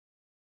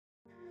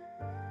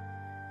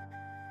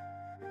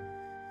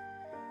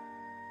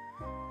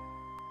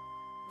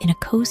In a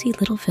cozy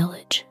little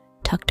village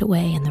tucked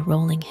away in the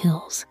rolling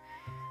hills,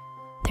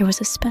 there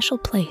was a special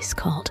place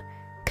called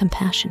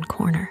Compassion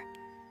Corner.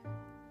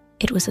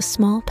 It was a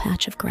small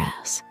patch of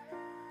grass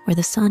where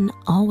the sun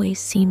always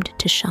seemed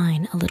to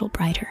shine a little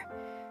brighter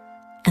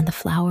and the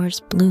flowers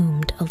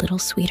bloomed a little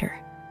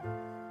sweeter.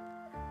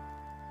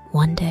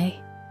 One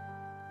day,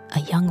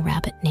 a young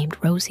rabbit named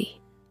Rosie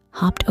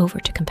hopped over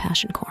to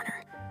Compassion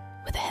Corner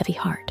with a heavy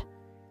heart.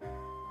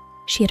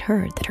 She had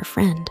heard that her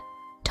friend,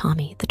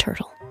 Tommy the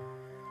turtle,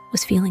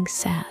 was feeling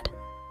sad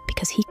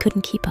because he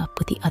couldn't keep up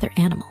with the other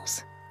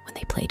animals when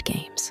they played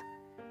games.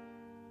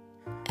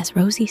 As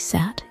Rosie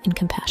sat in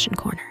Compassion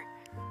Corner,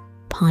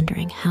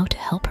 pondering how to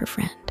help her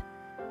friend,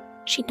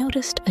 she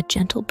noticed a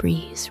gentle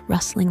breeze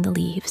rustling the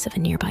leaves of a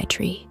nearby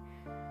tree.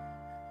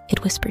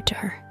 It whispered to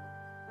her,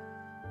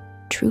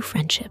 "True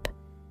friendship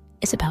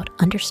is about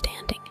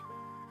understanding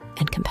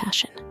and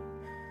compassion."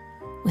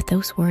 With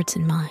those words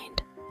in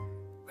mind,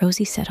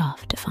 Rosie set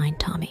off to find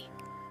Tommy.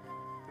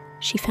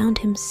 She found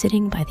him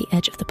sitting by the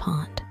edge of the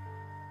pond,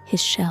 his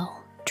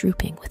shell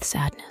drooping with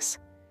sadness.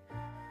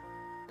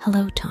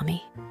 "Hello,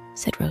 Tommy,"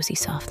 said Rosie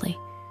softly,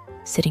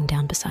 sitting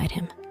down beside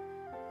him.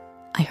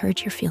 "I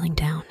heard you're feeling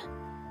down.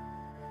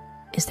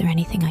 Is there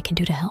anything I can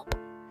do to help?"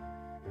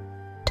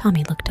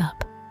 Tommy looked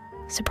up,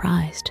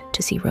 surprised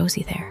to see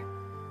Rosie there.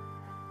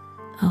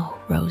 "Oh,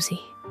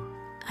 Rosie,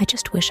 I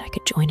just wish I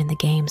could join in the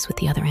games with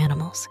the other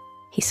animals,"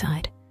 he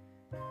sighed.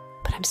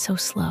 "But I'm so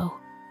slow,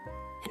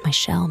 and my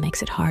shell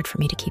makes it hard for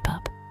me to keep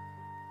up."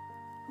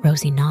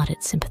 Rosie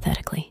nodded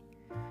sympathetically.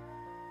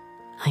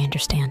 "I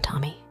understand,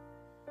 Tommy.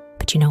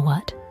 But you know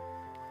what?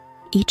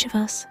 Each of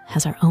us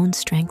has our own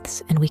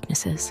strengths and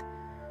weaknesses,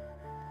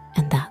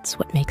 and that's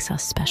what makes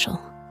us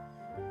special."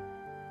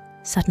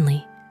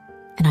 Suddenly,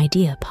 an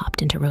idea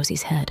popped into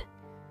Rosie's head.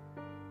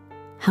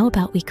 How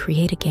about we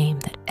create a game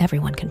that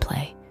everyone can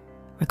play,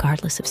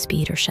 regardless of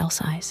speed or shell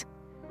size?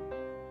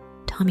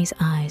 Tommy's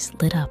eyes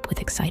lit up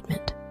with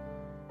excitement.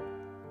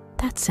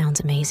 "That sounds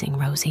amazing,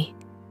 Rosie.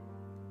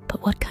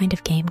 But what kind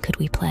of game could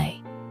we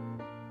play?"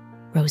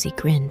 Rosie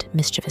grinned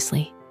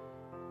mischievously.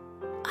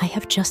 "I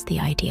have just the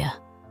idea.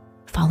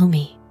 Follow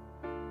me."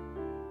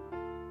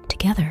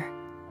 Together,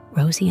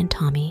 Rosie and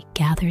Tommy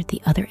gathered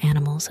the other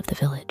animals of the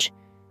village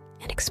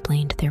and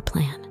explained their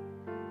plan.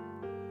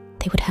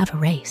 They would have a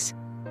race,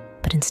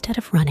 but instead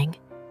of running,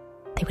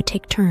 they would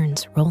take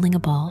turns rolling a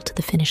ball to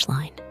the finish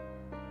line.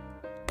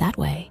 That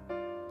way,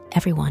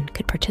 everyone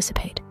could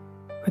participate,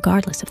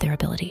 regardless of their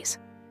abilities.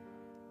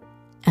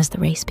 As the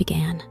race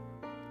began,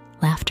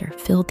 laughter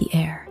filled the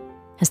air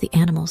as the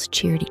animals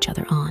cheered each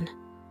other on.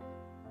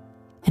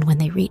 And when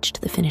they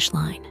reached the finish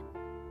line,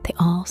 they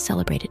all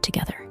celebrated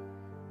together,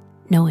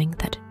 knowing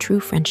that true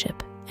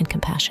friendship and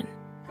compassion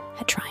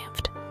had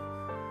triumphed.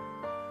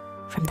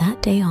 From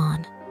that day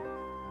on,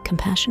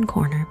 Compassion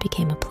Corner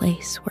became a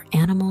place where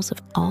animals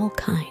of all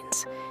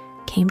kinds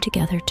came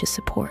together to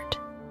support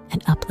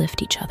and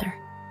uplift each other.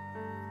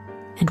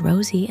 And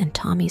Rosie and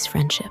Tommy's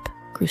friendship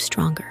grew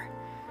stronger,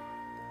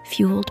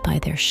 fueled by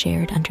their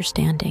shared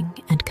understanding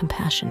and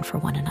compassion for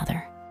one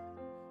another.